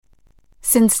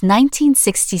Since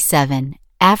 1967,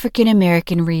 African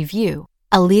American Review,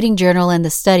 a leading journal in the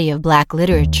study of Black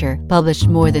literature, published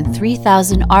more than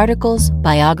 3,000 articles,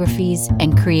 biographies,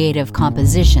 and creative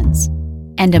compositions.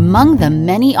 And among the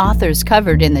many authors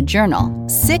covered in the journal,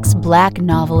 6 Black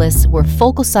novelists were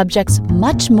focal subjects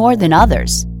much more than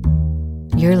others.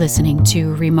 You're listening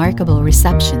to Remarkable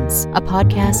Receptions, a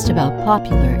podcast about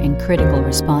popular and critical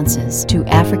responses to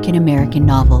African American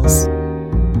novels.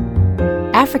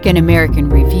 African American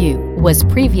Review was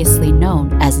previously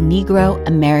known as Negro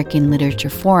American Literature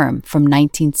Forum from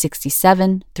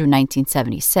 1967 through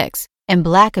 1976 and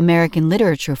Black American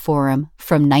Literature Forum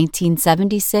from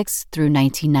 1976 through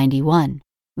 1991.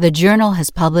 The journal has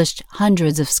published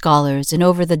hundreds of scholars and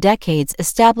over the decades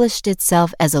established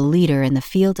itself as a leader in the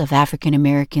field of African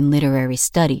American literary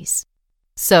studies.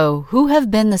 So, who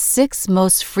have been the 6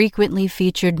 most frequently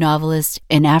featured novelists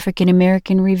in African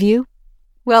American Review?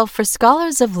 Well, for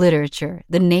scholars of literature,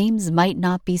 the names might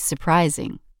not be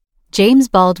surprising. James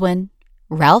Baldwin,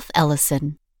 Ralph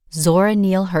Ellison, Zora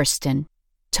Neale Hurston,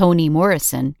 Toni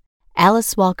Morrison,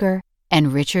 Alice Walker,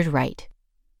 and Richard Wright.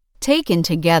 Taken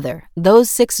together, those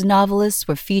 6 novelists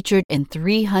were featured in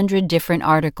 300 different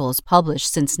articles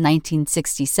published since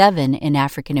 1967 in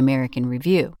African American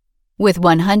Review. With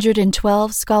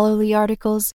 112 scholarly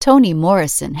articles, Toni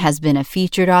Morrison has been a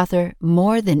featured author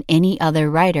more than any other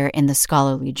writer in the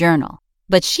scholarly journal.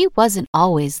 But she wasn't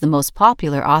always the most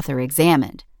popular author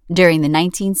examined. During the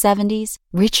 1970s,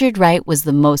 Richard Wright was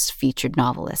the most featured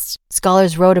novelist.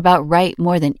 Scholars wrote about Wright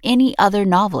more than any other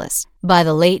novelist. By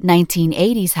the late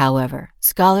 1980s, however,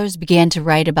 scholars began to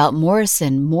write about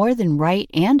Morrison more than Wright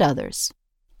and others.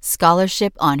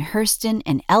 Scholarship on Hurston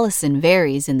and Ellison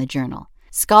varies in the journal.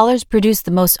 Scholars produced the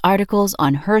most articles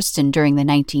on Hurston during the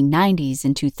 1990s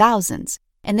and 2000s,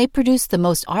 and they produced the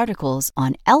most articles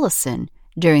on Ellison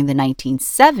during the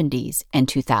 1970s and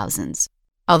 2000s.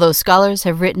 Although scholars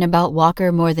have written about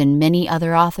Walker more than many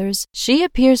other authors, she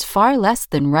appears far less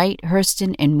than Wright,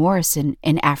 Hurston, and Morrison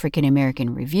in African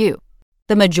American Review.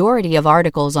 The majority of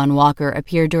articles on Walker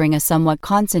appear during a somewhat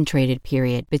concentrated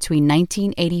period between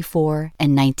 1984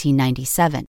 and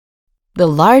 1997. The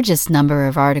largest number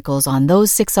of articles on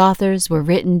those 6 authors were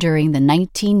written during the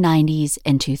 1990s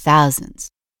and 2000s.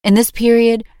 In this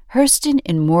period, Hurston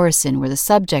and Morrison were the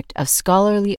subject of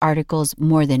scholarly articles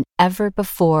more than ever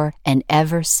before and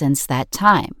ever since that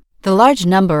time. The large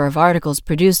number of articles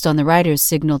produced on the writers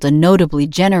signaled a notably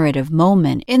generative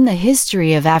moment in the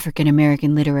history of African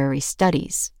American literary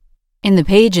studies. In the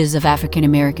pages of African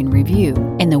American Review,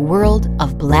 in the world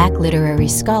of Black literary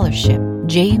scholarship,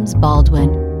 James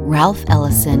Baldwin, Ralph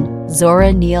Ellison,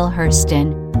 Zora Neale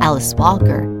Hurston, Alice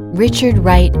Walker, Richard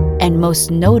Wright, and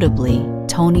most notably,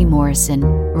 Toni Morrison,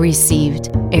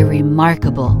 received a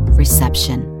remarkable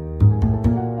reception.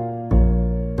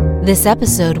 This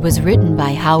episode was written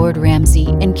by Howard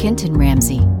Rambsy and Kenton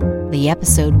Rambsy. The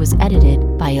episode was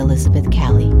edited by Elizabeth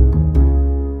Calley.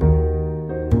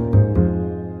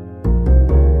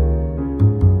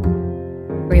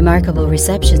 Remarkable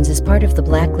Receptions is part of the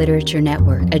Black Literature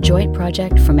Network, a joint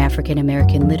project from African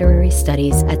American Literary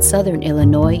Studies at Southern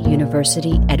Illinois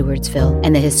University, Edwardsville,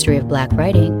 and the History of Black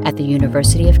Writing at the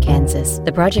University of Kansas.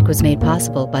 The project was made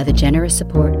possible by the generous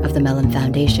support of the Mellon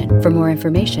Foundation. For more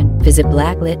information, visit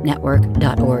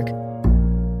blacklitnetwork.org.